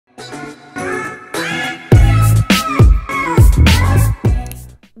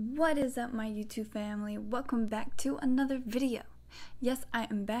What is up, my YouTube family? Welcome back to another video. Yes, I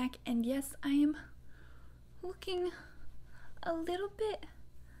am back, and yes, I am looking a little bit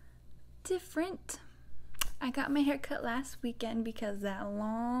different. I got my hair cut last weekend because that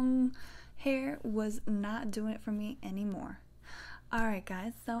long hair was not doing it for me anymore. Alright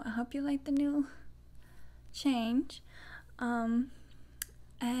guys, so I hope you like the new change.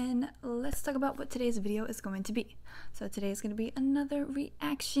 And let's talk about what today's video is going to be. So today is going to be another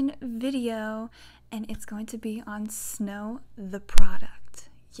reaction video, and it's going to be on Snow the product.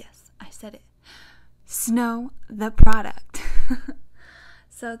 Yes, I said it. Snow the product.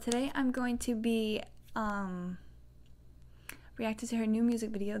 So today I'm going to be reacting to her new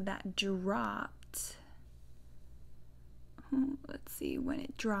music video that dropped. Let's see when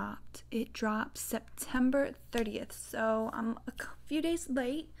it dropped. It dropped September 30th, so I'm a few days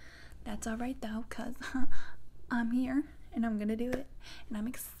late. That's all right though, because I'm here and I'm gonna do it, and I'm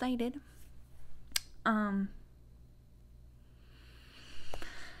excited. I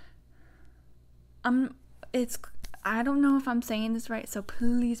don't know if I'm saying this right, so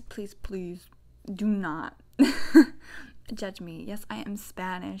please do not judge me. Yes, I am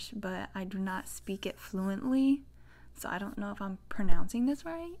Spanish, but I do not speak it fluently. So I don't know if I'm pronouncing this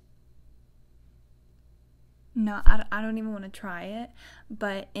right. No, I don't even want to try it.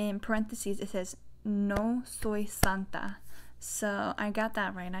 But in parentheses, it says, no soy santa. So I got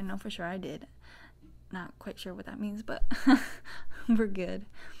that right. I know for sure I did. Not quite sure what that means, but we're good.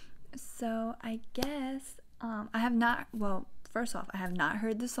 So I guess I have not, well, first off, I have not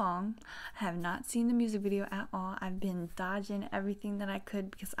heard the song. I have not seen the music video at all. I've been dodging everything that I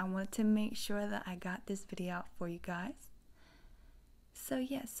could because I wanted to make sure that I got this video out for you guys. So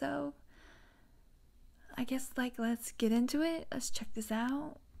yeah, so I guess let's get into it. Let's check this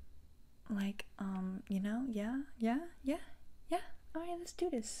out. You know, yeah. All right, let's do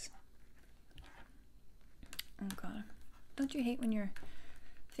this. Oh God, don't you hate when your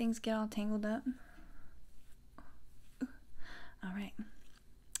things get all tangled up? All right,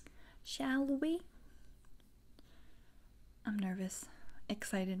 shall we? I'm nervous,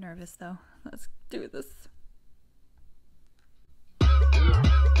 excited, nervous though. Let's do this.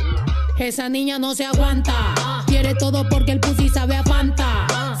 Esa niña no se aguanta, quiere todo porque el pussy sabe a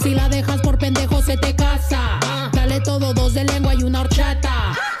Fanta. Si la dejas por pendejo se te casa. Dale todo, dos de lengua y una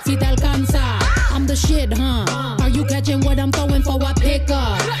horchata. Si te alcanza, I'm the shit, huh? Are you catching what I'm throwing for a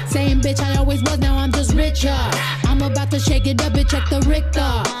picker? Same bitch I always was, now I'm just richer. I'm about to shake it up, bitch, check the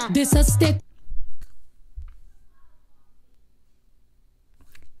Richter. This a stick.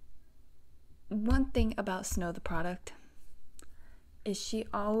 One thing about Snow the product is she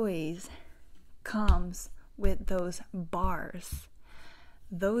always comes with those bars.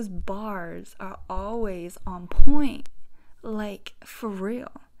 Those bars are always on point, like for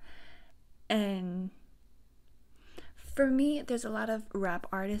real. And for me, there's a lot of rap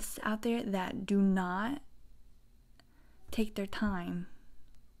artists out there that do not take their time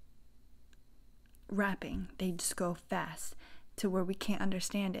rapping. They just go fast to where we can't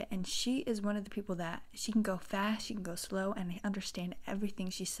understand it, and she is one of the people that she can go fast, she can go slow, and I understand everything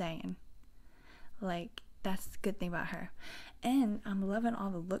she's saying. Like, that's the good thing about her. And I'm loving all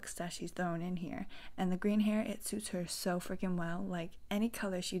the looks that she's throwing in here, and the green hair, it suits her so freaking well. Like, any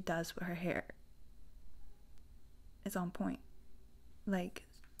color she does with her hair is on point. Like,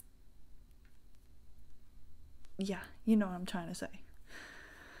 yeah, you know what I'm trying to say.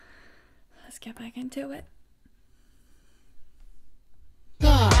 Let's get back into it.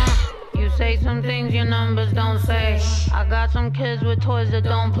 You say some things your numbers don't say. I got some kids with toys that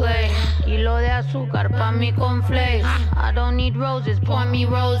don't play. Kilo de azúcar pa' mi Confleis. I don't need roses, pour me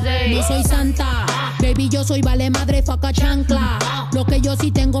rosé. No soy santa, baby, yo soy vale madre, faca chancla. Lo que yo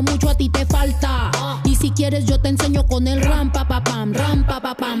sí tengo mucho a ti te falta. Y si quieres yo te enseño con el ram pa pa pam, ram pa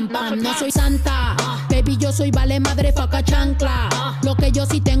pa pam pam. No soy santa, baby, yo soy vale madre, faca chancla. Lo que yo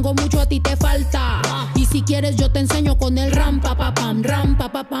sí tengo mucho a ti te falta. Y si quieres yo te enseño con el ram pa pa pam, ram pa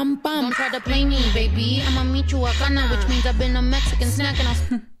pa pam pam. Don't try to play me, baby. I'ma meet you a Ghana, which means I've been a Mexican snack and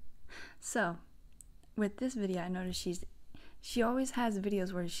I'll... So, with this video, I noticed she always has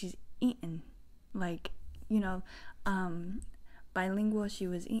videos where she's eating. Like, you know, bilingual, she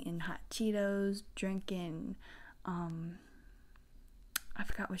was eating hot Cheetos, drinking, I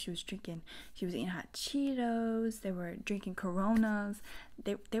forgot what she was drinking. She was eating hot Cheetos, they were drinking Coronas,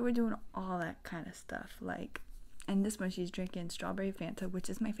 they were doing all that kind of stuff. Like, and this one she's drinking strawberry Fanta, which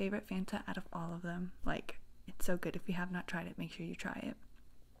is my favorite Fanta out of all of them. Like, it's so good. If you have not tried it, make sure you try it.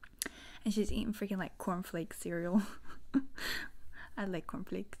 And she's eating freaking like cornflake cereal. I like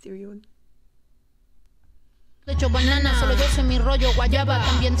cornflake cereal. De hecho banana, solo yo sé mi rollo guayaba.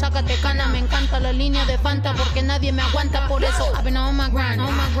 También sácate cana, me encanta la línea de Fanta porque nadie me aguanta. Por eso I've been on my grind,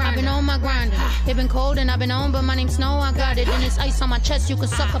 I've been on my grind. They've been cold and I've been on, but my name's Snow, I got it. And it's ice on my chest, you can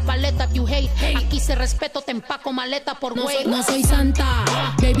suck a paleta if you hate. Aquí se respeto, te empaco maleta por güey. No soy santa,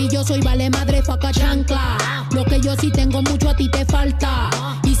 baby, yo soy vale madre, faca chancla. Lo que yo sí tengo mucho a ti te falta.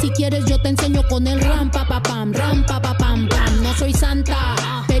 Y si quieres yo te enseño con el rampa pa pam, pam. No soy santa,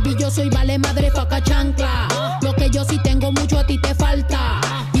 baby, yo soy vale madre, faca chancla. Lo que yo sí tengo mucho a ti te falta.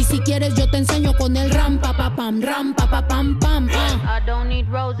 Y si quieres yo te enseño con el rampa pa pam, pam. I don't need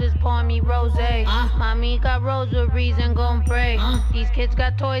roses, pour me rosé. Mommy got rosaries and gon' pray. These kids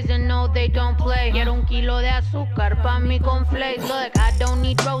got toys and no, they don't play. Quiero un kilo de azúcar pa' mi confleis. Look, I don't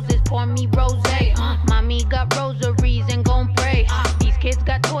need roses, pour me rosé. Mommy got rosaries and gon' pray. These kids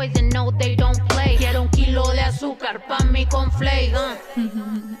got toys and no, they don't play. Quiero un kilo de azúcar pa' mi confleis.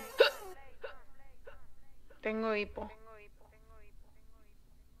 Tengo hipo.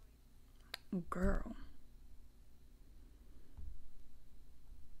 Girl.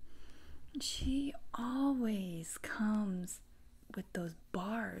 She always comes with those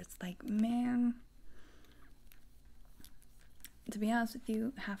bars. Like, man. To be honest with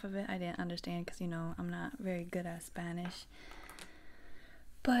you, half of it I didn't understand because, you know, I'm not very good at Spanish.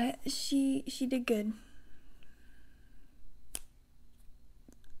 But she did good.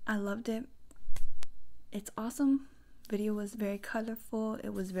 I loved it. It's awesome. Video was very colorful.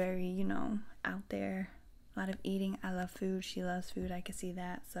 It was very, you know, out there. A lot of eating. I love food. She loves food. I could see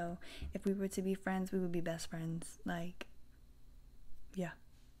that. So if we were to be friends, we would be best friends. Like, yeah.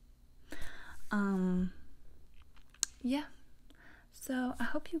 Yeah. So I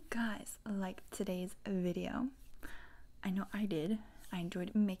hope you guys liked today's video. I know I did. I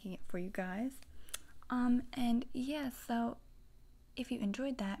enjoyed making it for you guys. And yeah, so if you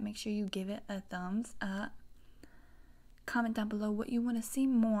enjoyed that, make sure you give it a thumbs up. Comment down below what you want to see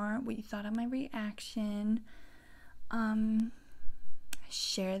more, what you thought of my reaction.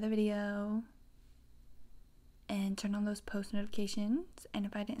 Share the video and turn on those post notifications. And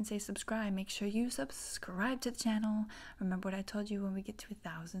if I didn't say subscribe, make sure you subscribe to the channel. Remember what I told you when we get to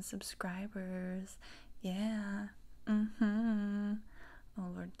 1,000 subscribers. Yeah. Oh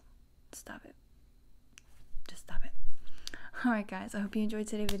Lord, stop it. Just stop it. Alright guys, I hope you enjoyed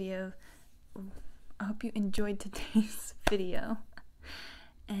today's video.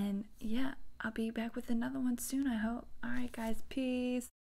 And yeah, I'll be back with another one soon, I hope. Alright guys, peace.